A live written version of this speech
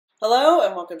Hello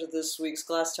and welcome to this week's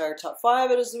Glasstire Top 5.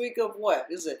 It is the week of what?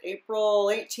 Is it April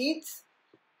 18th,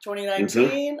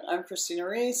 2019? I'm Christina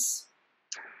Rees.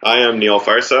 I am Neil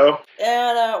Fauerso.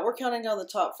 And we're counting down the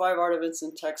top 5 art events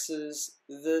in Texas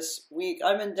this week.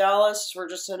 I'm in Dallas for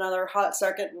just another hot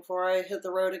second before I hit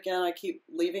the road again. I keep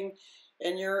leaving.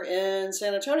 And you're in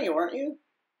San Antonio, aren't you?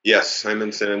 Yes, I'm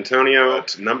in San Antonio.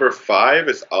 Number 5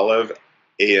 is Olive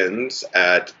Ains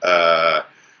at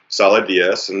Sala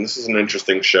Diaz, and this is an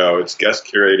interesting show. It's guest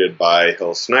curated by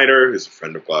Hill Snyder, who's a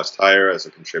friend of Glasstire as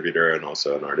a contributor and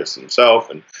also an artist himself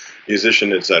and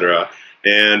musician, etc.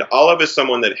 And Olive is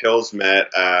someone that Hills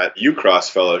met at UCross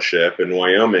Fellowship in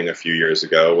Wyoming a few years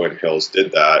ago when Hills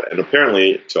did that. And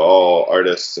apparently, to all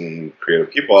artists and creative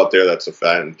people out there, that's a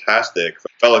fantastic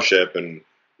fellowship and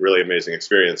really amazing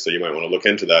experience, so you might want to look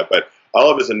into that. But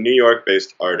Olive is a New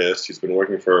York-based artist. He's been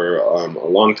working for a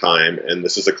long time, and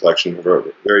this is a collection of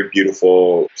very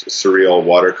beautiful, surreal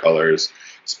watercolors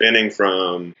spanning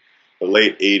from the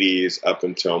late 80s up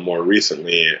until more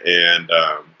recently. And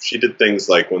she did things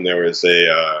like when there was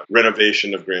a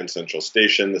renovation of Grand Central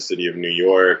Station, the city of New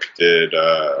York did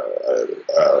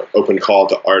open call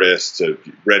to artists to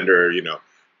render,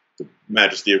 the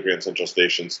majesty of Grand Central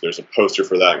Station. So there's a poster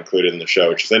for that included in the show,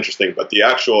 which is interesting. But the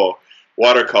actual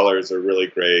watercolors are really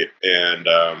great, and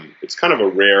it's kind of a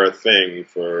rare thing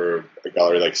for a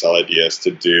gallery like Sala Diaz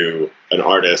to do an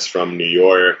artist from New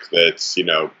York that's,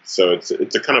 so it's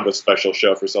a kind of a special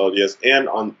show for Sala Diaz. And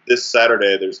on this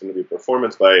Saturday, there's going to be a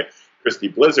performance by Christy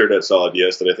Blizzard at Sala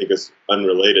Diaz that I think is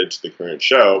unrelated to the current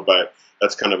show, but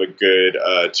that's kind of a good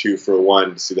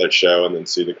 2-for-1 to see that show and then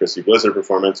see the Christy Blizzard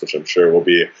performance, which I'm sure will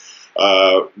be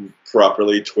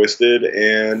properly twisted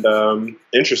and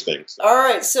interesting. All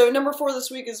right, so number 4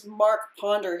 this week is Mark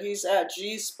Ponder. He's at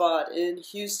G-Spot in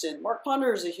Houston. Mark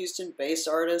Ponder is a Houston-based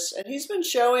artist, and he's been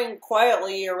showing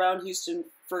quietly around Houston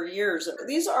for years.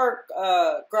 These are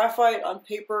graphite on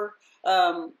paper.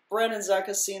 Brandon Zek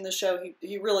has seen the show.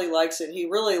 He really likes it. He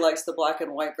really likes the black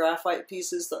and white graphite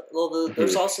pieces.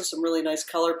 There's also some really nice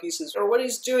color pieces. Or what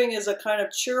he's doing is a kind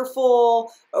of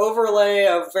cheerful overlay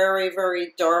of very,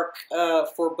 very dark,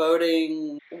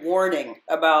 foreboding warning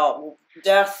about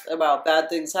death, about bad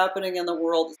things happening in the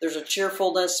world. There's a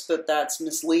cheerfulness, but that's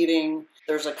misleading.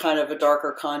 There's a kind of a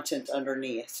darker content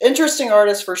underneath. Interesting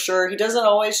artist for sure. He doesn't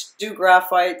always do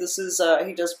graphite. This is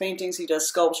he does paintings, he does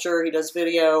sculpture, he does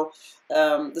video.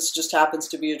 This just happens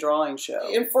to be a drawing show.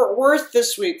 In Fort Worth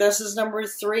this week, this is number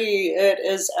 3. It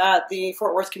is at the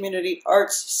Fort Worth Community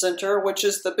Arts Center, which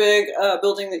is the big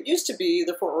building that used to be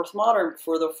the Fort Worth Modern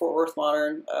before the Fort Worth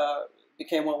Modern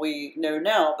became what we know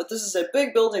now. But this is a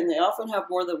big building. They often have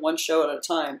more than one show at a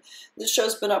time. This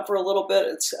show's been up for a little bit.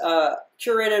 It's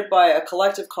curated by a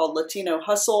collective called Latino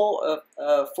Hustle,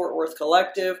 a Fort Worth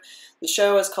collective. The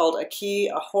show is called Aquí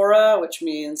Ahora, which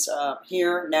means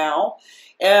here, now.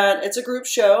 And it's a group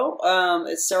show.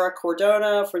 It's Sarah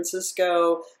Cordona,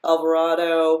 Francisco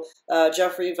Alvarado,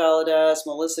 Jeffrey Valadez,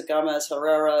 Melissa Gomez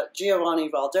Herrera,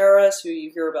 Giovanni Valderas, who you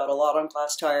hear about a lot on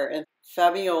Glasstire, and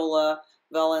Fabiola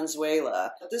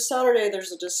Valenzuela. This Saturday,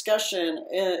 there's a discussion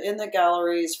in the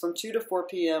galleries from 2 to 4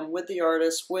 p.m. with the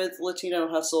artists, with Latino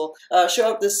Hustle.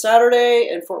 Show up this Saturday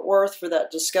in Fort Worth for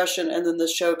that discussion, and then the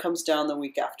show comes down the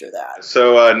week after that.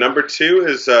 So number 2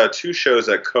 is 2 shows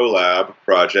at Collab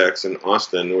Projects in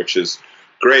Austin, which is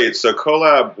great. So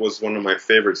Collab was one of my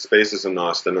favorite spaces in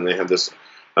Austin, and they had this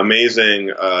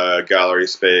amazing gallery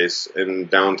space in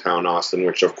downtown Austin,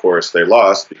 which of course they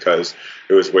lost because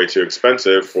it was way too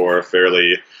expensive for a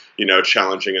fairly,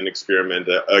 challenging and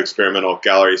experimental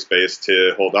gallery space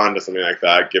to hold on to something like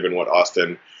that, given what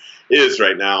Austin is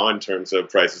right now in terms of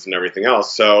prices and everything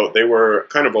else. So they were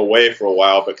kind of away for a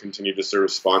while, but continued to sort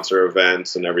of sponsor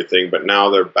events and everything. But now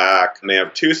they're back, and they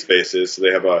have 2 spaces. So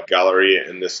they have a gallery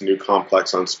in this new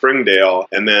complex on Springdale,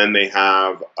 and then they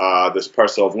have this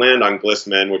parcel of land on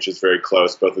Glissman, which is very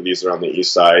close. Both of these are on the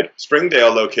east side.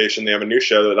 Springdale location, they have a new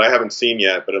show that I haven't seen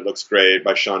yet, but it looks great,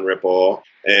 by Sean Ripple,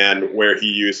 and where he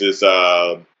uses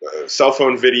cell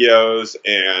phone videos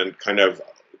and kind of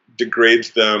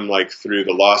degrades them like through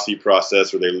the lossy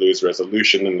process where they lose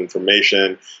resolution and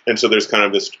information. And so there's kind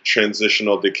of this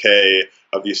transitional decay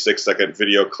of these 6-second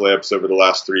video clips over the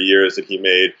last 3 years that he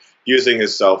made using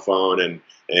his cell phone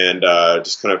and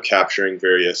just kind of capturing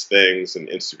various things and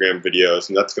Instagram videos.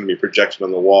 And that's going to be projected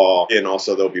on the wall. And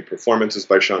also there'll be performances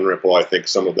by Sean Ripple, I think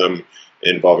some of them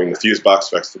involving the Fusebox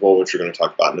Festival, which we're going to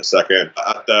talk about in a second.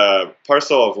 At the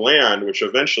parcel of land, which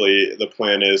eventually the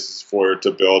plan is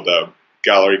to build a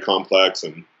gallery complex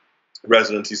and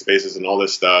residency spaces and all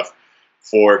this stuff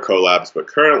for collabs, but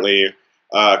currently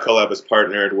CoLab has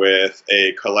partnered with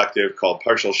a collective called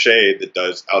Partial Shade that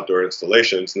does outdoor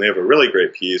installations, and they have a really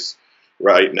great piece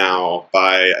right now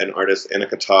by an artist,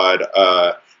 Annika Todd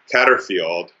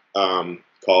Catterfield,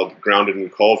 called Grounded in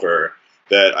Culver,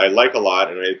 that I like a lot,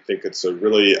 and I think it's a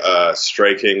really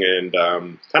striking and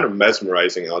kind of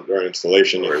mesmerizing outdoor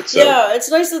installation here. So, yeah, it's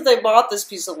nice that they bought this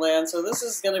piece of land, so this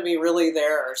is going to be really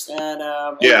theirs. And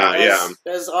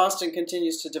as Austin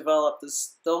continues to develop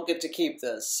this, they'll get to keep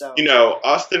this. So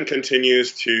Austin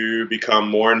continues to become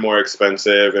more and more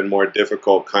expensive and more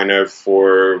difficult, kind of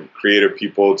for creative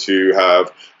people to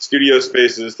have studio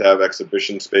spaces, to have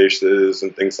exhibition spaces,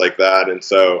 and things like that. And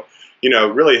so,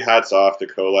 really hats off to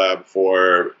CoLab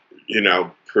for,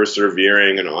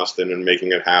 persevering in Austin and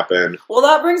making it happen. Well,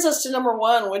 that brings us to number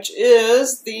one, which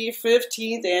is the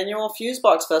 15th Annual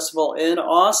Fusebox Festival in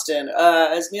Austin.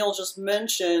 As Neil just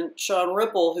mentioned, Sean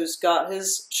Ripple, who's got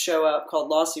his show out called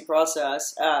Lossy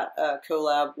Process at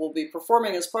CoLab, will be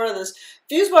performing as part of this.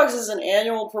 Fusebox is an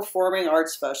annual performing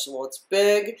arts festival. It's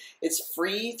big. It's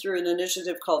free through an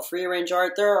initiative called Free Range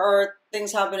Art. There are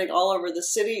things happening all over the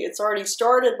city. It's already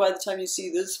started by the time you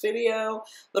see this video,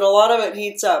 but a lot of it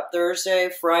heats up Thursday,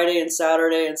 Friday, and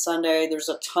Saturday, and Sunday. There's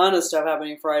a ton of stuff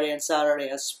happening Friday and Saturday,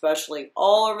 especially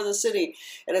all over the city.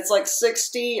 And it's like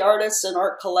 60 artists and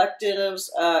art collectives,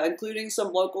 including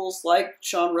some locals like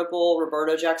Sean Ripple.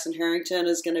 Roberta Jackson Harrington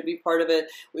is going to be part of it.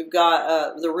 We've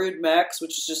got the Rude Mex,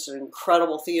 which is just an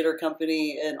incredible theater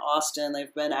company in Austin.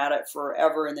 They've been at it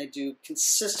forever, and they do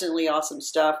consistently awesome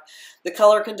stuff. The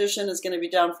Color Condition is going to be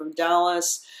down from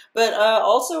Dallas, but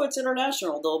also it's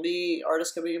international. There'll be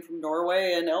artists coming in from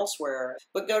Norway and elsewhere.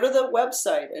 But go to the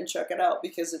website and check it out,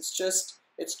 because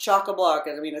it's chock-a-block.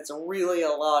 I mean, it's really a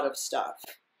lot of stuff.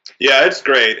 Yeah, it's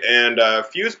great. And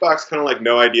Fusebox, kind of like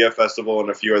No Idea Festival and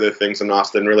a few other things in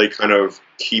Austin, really kind of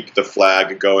keep the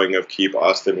flag going of keep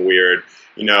Austin weird.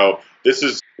 This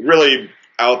is really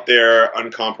out there,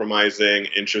 uncompromising,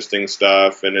 interesting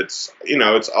stuff, and it's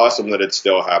awesome that it's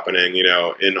still happening,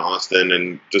 in Austin,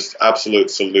 and just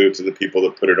absolute salute to the people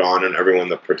that put it on and everyone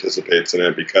that participates in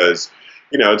it, because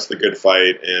it's the good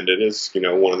fight, and it is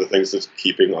one of the things that's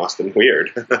keeping Austin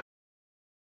weird.